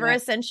or whatever,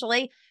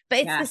 essentially. But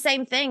it's the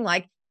same thing.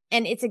 Like,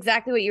 and it's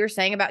exactly what you were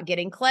saying about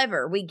getting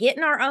clever. We get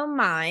in our own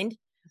mind,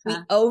 we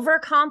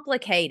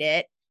overcomplicate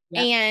it,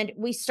 and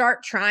we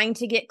start trying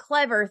to get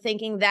clever,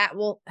 thinking that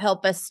will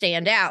help us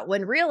stand out,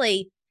 when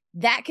really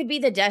that could be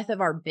the death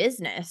of our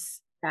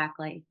business.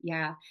 Exactly.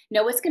 Yeah.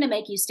 No, what's going to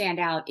make you stand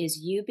out is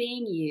you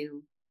being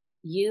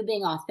you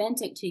being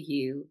authentic to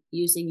you,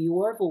 using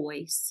your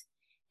voice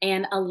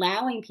and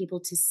allowing people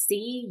to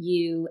see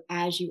you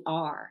as you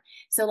are.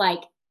 So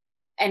like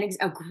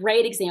a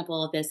great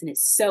example of this, and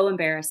it's so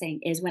embarrassing,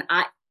 is when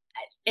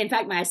in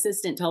fact, my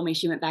assistant told me,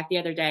 she went back the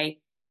other day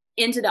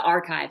into the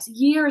archives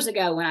years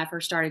ago when I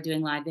first started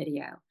doing live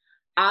video.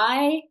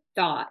 I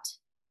thought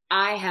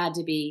I had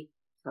to be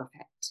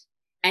perfect,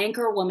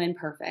 anchor woman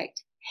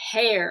perfect,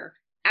 hair,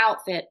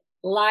 outfit,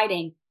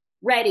 lighting,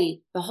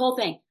 ready, the whole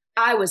thing.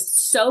 I was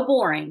so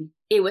boring.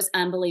 It was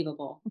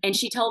unbelievable. And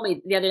she told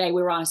me the other day,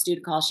 we were on a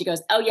student call. She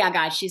goes, oh yeah,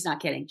 guys, she's not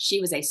kidding. She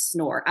was a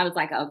snort. I was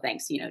like, oh,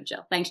 thanks,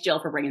 Jill. Thanks, Jill,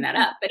 for bringing that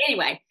up. But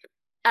anyway,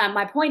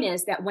 my point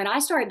is that when I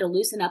started to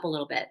loosen up a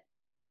little bit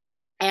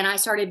and I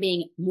started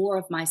being more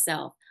of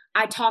myself,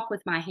 I talk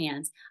with my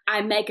hands.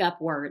 I make up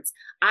words.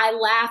 I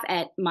laugh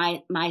at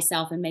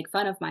myself and make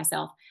fun of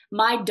myself.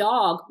 My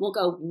dog will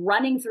go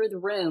running through the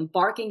room,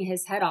 barking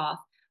his head off.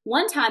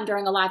 One time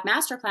during a live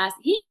masterclass,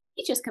 he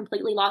just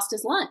completely lost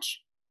his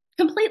lunch.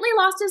 Completely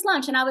lost his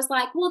lunch. And I was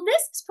like, well,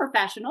 this is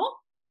professional.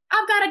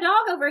 I've got a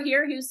dog over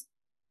here who's,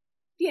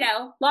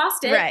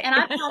 lost it. Right. And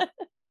I've got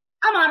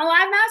I'm on a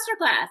live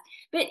masterclass.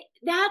 But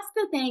that's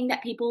the thing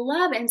that people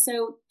love. And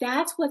so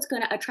that's what's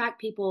going to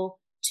attract people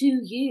to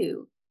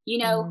you. You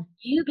know, Mm-hmm.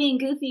 you being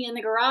goofy in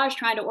the garage,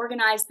 trying to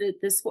organize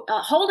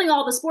holding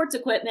all the sports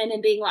equipment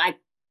and being like,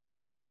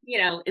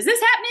 is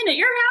this happening at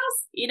your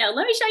house?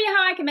 Let me show you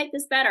how I can make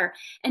this better.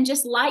 And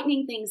just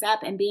lightening things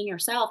up and being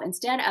yourself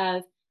instead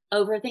of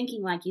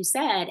overthinking, like you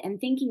said, and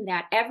thinking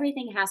that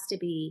everything has to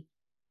be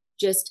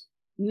just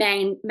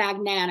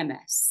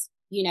magnanimous,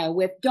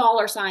 with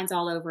dollar signs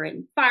all over it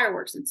and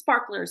fireworks and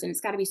sparklers. And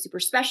it's got to be super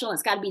special.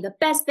 It's got to be the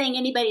best thing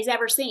anybody's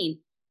ever seen.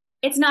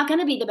 It's not going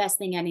to be the best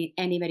thing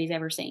anybody's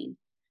ever seen.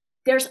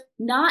 There's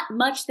not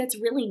much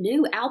that's really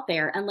new out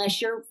there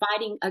unless you're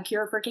fighting a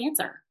cure for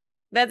cancer.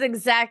 That's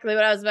exactly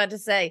what I was about to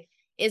say.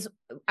 Is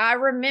I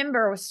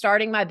remember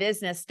starting my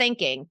business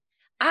thinking,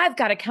 I've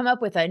got to come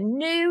up with a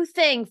new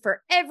thing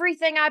for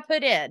everything I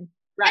put in.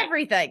 Right.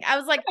 Everything. I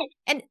was like, right.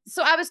 And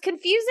so I was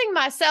confusing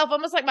myself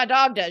almost like my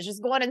dog does,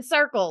 just going in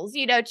circles,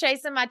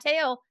 chasing my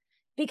tail,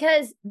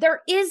 because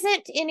there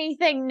isn't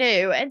anything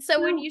new. And so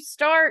when you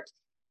start,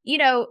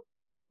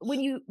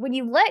 when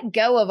you let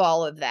go of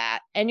all of that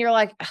and you're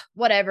like,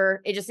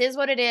 whatever, it just is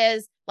what it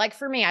is. Like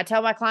for me, I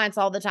tell my clients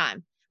all the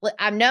time,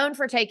 I'm known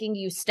for taking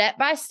you step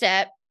by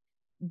step.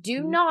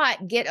 Do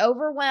not get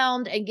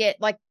overwhelmed and get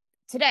like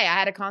today I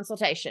had a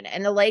consultation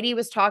and the lady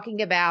was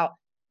talking about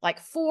like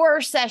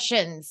 4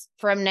 sessions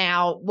from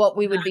now, what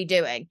we would be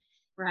doing.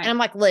 Right. And I'm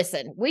like,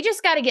 listen, we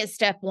just got to get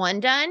step 1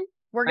 done.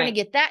 We're going to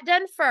get that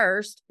done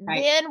first.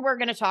 Right. Then we're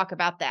going to talk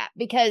about that.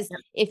 Because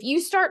if you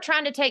start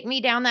trying to take me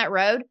down that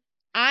road,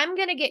 I'm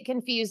going to get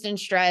confused and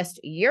stressed.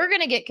 You're going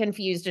to get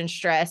confused and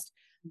stressed.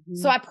 Mm-hmm.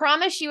 So I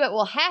promise you it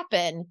will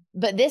happen,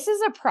 but this is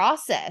a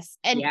process.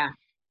 And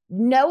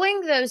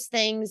knowing those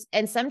things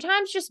and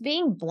sometimes just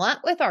being blunt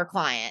with our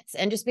clients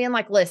and just being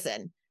like,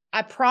 listen,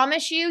 I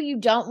promise you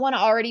don't want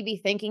to already be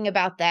thinking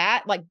about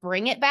that. Like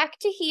bring it back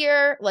to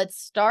here. Let's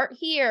start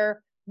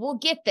here. We'll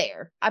get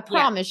there. I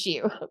promise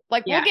you.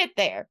 Like we'll get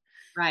there.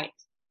 Right.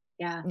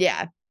 Yeah.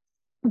 Yeah.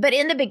 But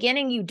in the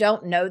beginning, you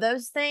don't know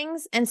those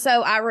things. And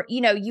so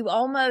you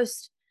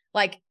almost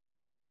like,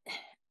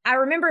 I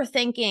remember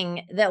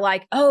thinking that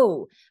like,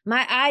 oh,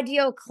 my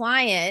ideal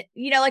client,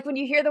 like when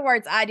you hear the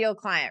words ideal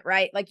client,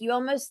 right? Like you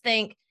almost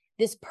think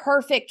this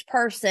perfect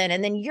person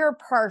and then you're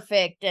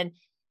perfect. And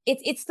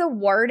it's the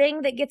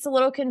wording that gets a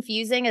little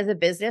confusing as a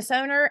business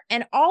owner.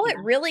 And all it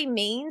really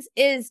means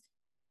is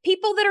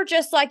people that are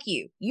just like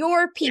you,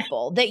 your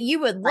people that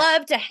you would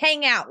love to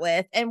hang out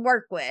with and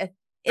work with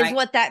is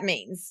what that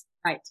means.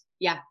 Right.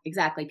 Yeah,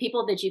 exactly.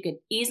 People that you could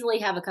easily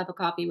have a cup of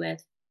coffee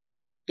with.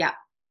 Yeah.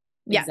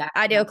 Yeah.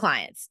 Exactly. Ideal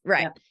clients.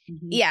 Right. Yep.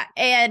 Mm-hmm. Yeah.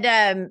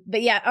 And,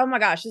 but yeah, oh my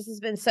gosh, this has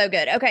been so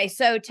good. Okay.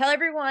 So tell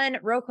everyone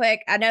real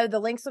quick. I know the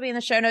links will be in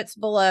the show notes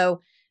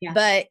below,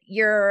 but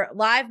your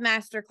live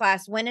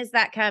masterclass, when is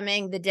that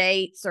coming? The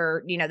dates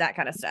or, that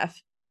kind of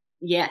stuff.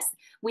 Yes.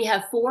 We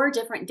have 4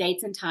 different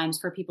dates and times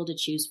for people to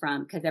choose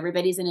from because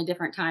everybody's in a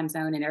different time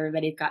zone and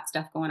everybody's got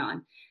stuff going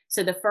on.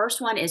 So the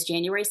first one is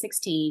January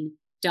 16.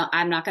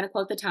 I'm not going to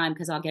quote the time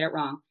because I'll get it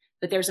wrong,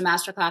 but there's a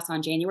masterclass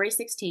on January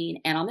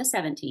 16 and on the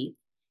 17th.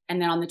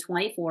 And then on the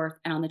 24th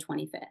and on the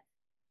 25th.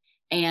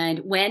 And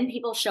when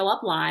people show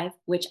up live,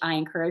 which I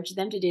encourage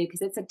them to do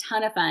because it's a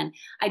ton of fun,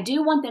 I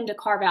do want them to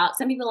carve out.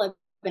 Some people have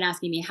been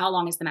asking me, how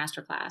long is the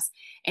masterclass?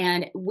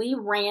 And we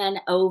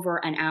ran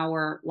over an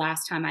hour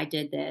last time I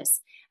did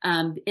this,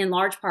 in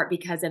large part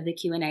because of the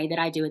Q&A that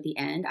I do at the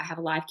end. I have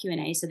a live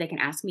Q&A so they can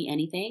ask me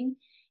anything.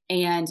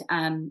 And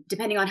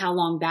depending on how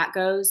long that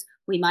goes,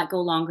 we might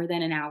go longer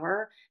than an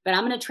hour, but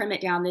I'm going to trim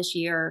it down this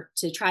year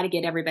to try to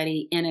get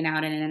everybody in and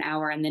out in an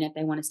hour. And then if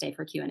they want to stay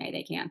for Q&A,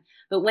 they can.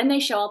 But when they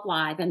show up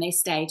live and they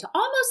stay to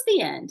almost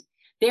the end,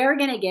 they're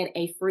going to get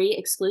a free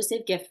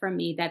exclusive gift from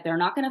me that they're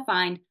not going to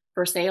find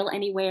for sale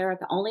anywhere.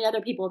 The only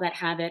other people that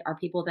have it are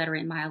people that are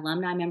in my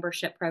alumni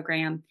membership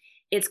program.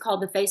 It's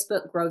called the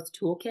Facebook Growth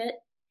Toolkit.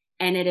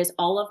 And it is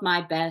all of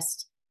my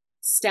best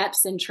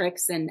steps and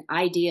tricks and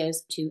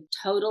ideas to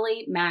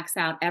totally max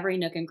out every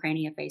nook and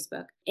cranny of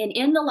Facebook. And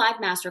in the live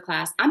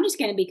masterclass, I'm just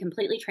going to be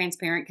completely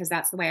transparent because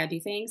that's the way I do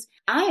things.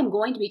 I am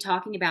going to be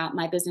talking about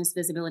my Business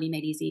Visibility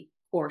Made Easy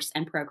course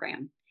and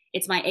program.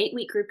 It's my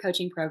 8-week group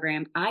coaching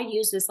program. I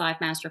use this live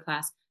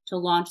masterclass to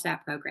launch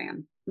that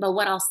program. But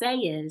what I'll say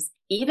is,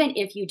 even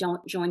if you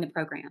don't join the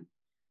program,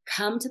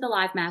 come to the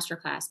live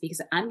masterclass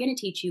because I'm going to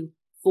teach you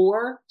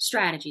 4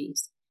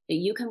 strategies that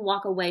you can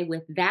walk away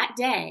with that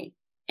day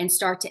and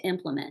start to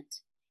implement.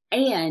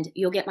 And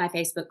you'll get my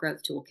Facebook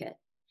Growth Toolkit.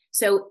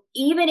 So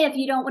even if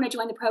you don't want to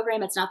join the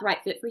program, it's not the right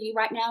fit for you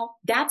right now,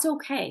 that's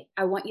okay.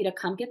 I want you to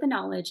come get the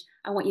knowledge.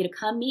 I want you to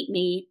come meet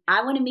me.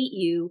 I want to meet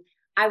you.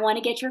 I want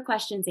to get your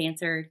questions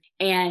answered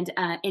and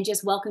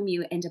just welcome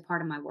you into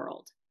part of my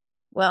world.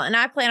 Well, and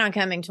I plan on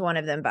coming to one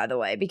of them, by the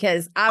way,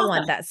 because I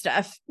want that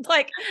stuff.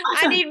 Like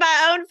I need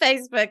my own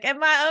Facebook and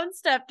my own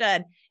stuff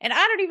done. And I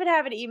don't even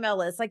have an email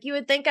list like you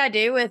would think I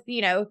do with,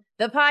 the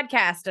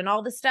podcast and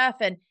all the stuff.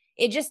 And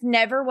it just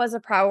never was a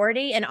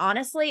priority. And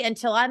honestly,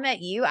 until I met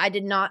you, I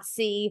did not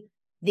see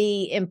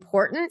the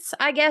importance,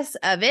 I guess,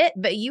 of it,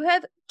 but you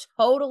have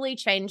totally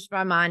changed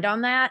my mind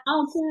on that.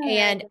 Oh,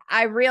 And good.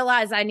 I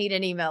realize I need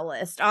an email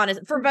list,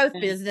 honest, for both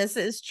Good.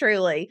 businesses,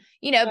 truly,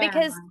 Yeah.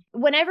 because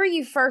whenever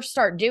you first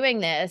start doing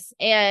this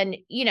and,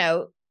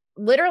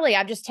 literally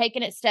I've just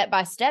taken it step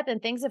by step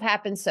and things have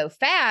happened so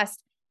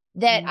fast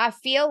that I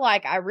feel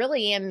like I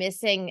really am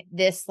missing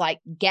this like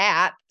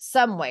gap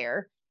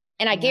somewhere.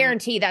 And I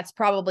guarantee that's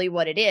probably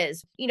what it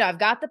is. I've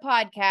got the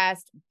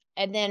podcast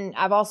and then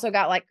I've also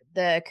got like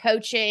the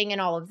coaching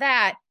and all of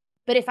that.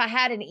 But if I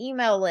had an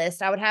email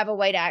list, I would have a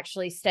way to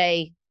actually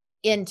stay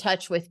in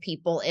touch with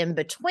people in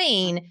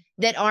between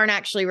that aren't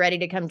actually ready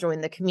to come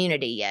join the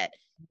community yet.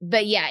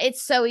 But yeah,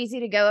 it's so easy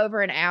to go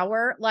over an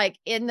hour. Like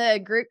in the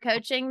group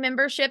coaching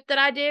membership that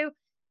I do,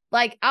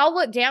 like I'll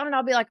look down and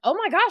I'll be like, oh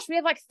my gosh, we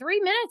have like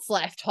 3 minutes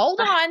left. Hold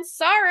on.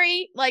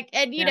 Sorry. Like,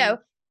 and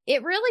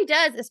it really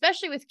does,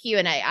 especially with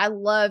Q&A. I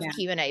love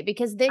Q&A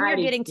because then you're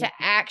getting to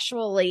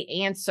actually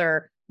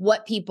answer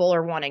what people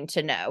are wanting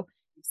to know.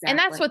 Exactly. And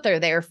that's what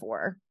they're there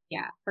for.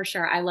 Yeah, for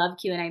sure. I love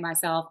Q&A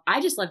myself. I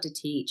just love to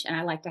teach and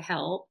I like to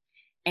help.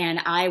 And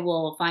I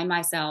will find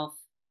myself,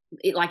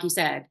 like you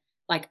said,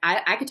 like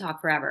I could talk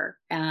forever.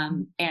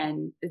 And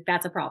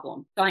that's a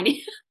problem. So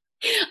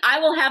I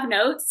will have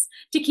notes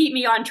to keep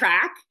me on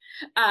track.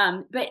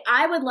 But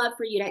I would love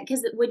for you to,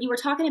 because when you were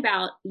talking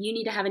about you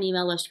need to have an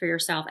email list for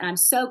yourself, and I'm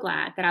so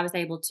glad that I was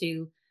able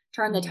to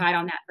turn the tide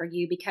on that for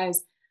you,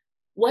 because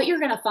what you're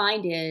going to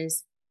find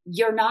is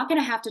you're not going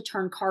to have to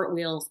turn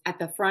cartwheels at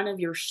the front of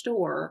your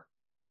store,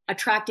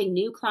 attracting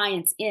new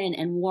clients in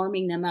and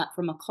warming them up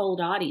from a cold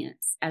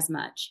audience as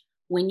much.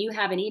 When you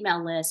have an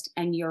email list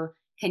and you're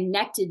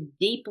connected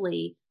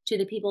deeply to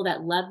the people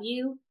that love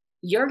you,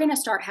 you're going to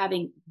start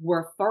having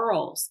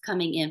referrals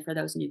coming in for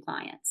those new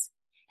clients.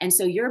 And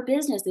so your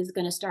business is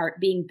going to start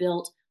being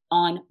built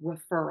on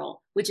referral,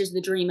 which is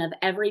the dream of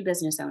every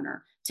business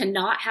owner, to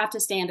not have to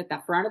stand at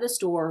the front of the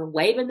store,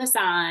 waving the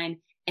sign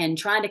and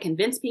trying to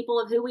convince people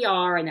of who we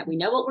are and that we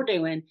know what we're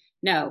doing.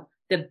 No,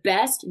 the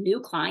best new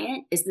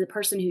client is the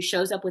person who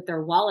shows up with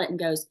their wallet and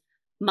goes,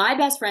 my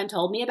best friend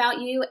told me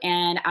about you.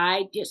 And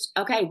I just,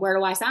 okay, where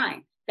do I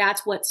sign?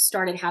 That's what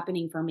started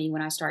happening for me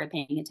when I started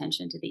paying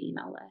attention to the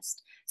email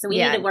list. So we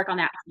need to work on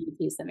that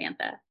too,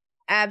 Samantha.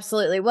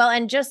 Absolutely. Well,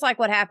 and just like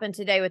what happened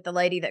today with the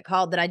lady that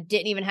called, that I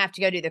didn't even have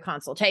to go do the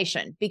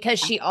consultation because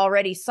she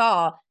already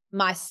saw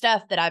my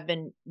stuff that I've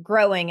been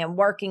growing and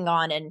working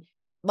on. And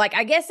like,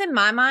 I guess in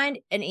my mind,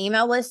 an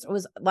email list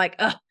was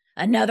like,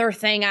 another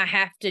thing I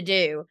have to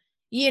do,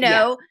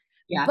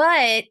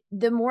 But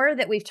the more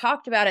that we've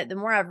talked about it, the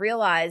more I've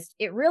realized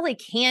it really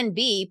can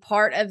be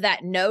part of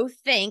that no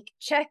think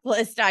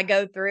checklist I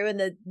go through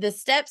and the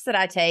steps that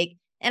I take.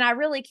 And I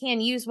really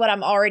can use what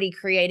I'm already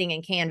creating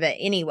in Canva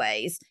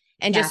anyways,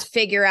 and just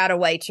figure out a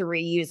way to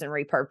reuse and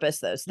repurpose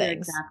those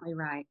things.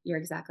 You're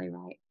exactly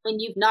right. When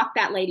you've knocked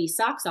that lady's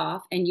socks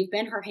off and you've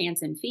been her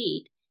hands and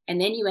feet,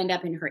 and then you end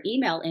up in her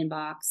email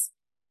inbox,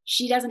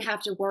 she doesn't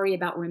have to worry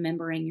about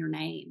remembering your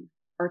name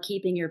or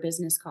keeping your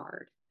business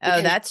card.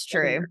 Oh, that's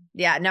true.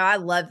 Yeah, no, I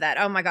love that.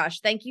 Oh my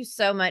gosh. Thank you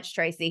so much,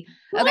 Tracy.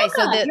 Okay.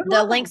 So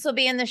the links will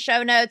be in the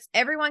show notes.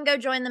 Everyone go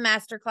join the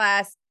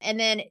masterclass. And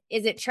then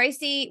is it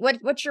Tracy?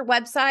 What's your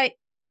website?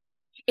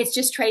 It's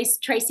just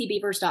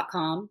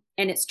tracybeavers.com,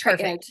 and it's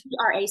Tracy.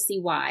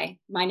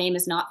 My name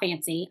is not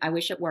fancy. I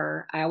wish it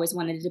were. I always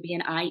wanted it to be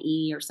an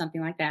IE or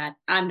something like that.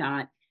 I'm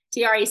not.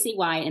 Tracy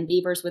and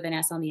Beavers with an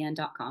S on the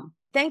end.com.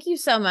 Thank you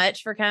so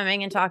much for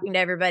coming and talking to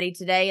everybody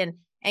today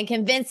and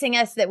convincing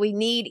us that we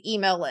need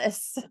email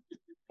lists.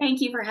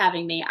 Thank you for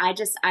having me.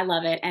 I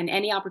love it. And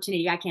any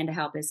opportunity I can to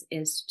help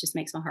is just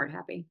makes my heart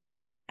happy.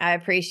 I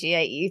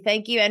appreciate you.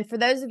 Thank you. And for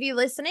those of you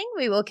listening,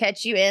 we will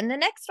catch you in the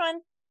next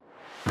one.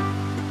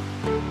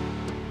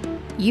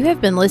 You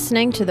have been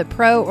listening to the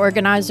Pro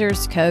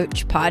Organizers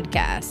Coach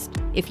podcast.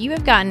 If you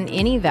have gotten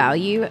any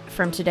value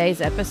from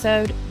today's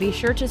episode, be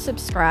sure to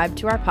subscribe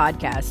to our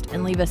podcast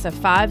and leave us a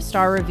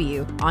 5-star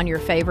review on your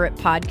favorite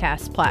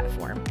podcast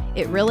platform.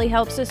 It really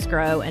helps us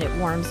grow and it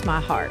warms my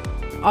heart.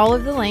 All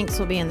of the links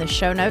will be in the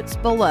show notes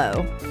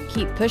below.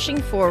 Keep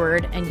pushing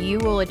forward and you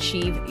will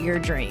achieve your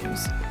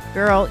dreams.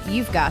 Girl,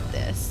 you've got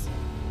this.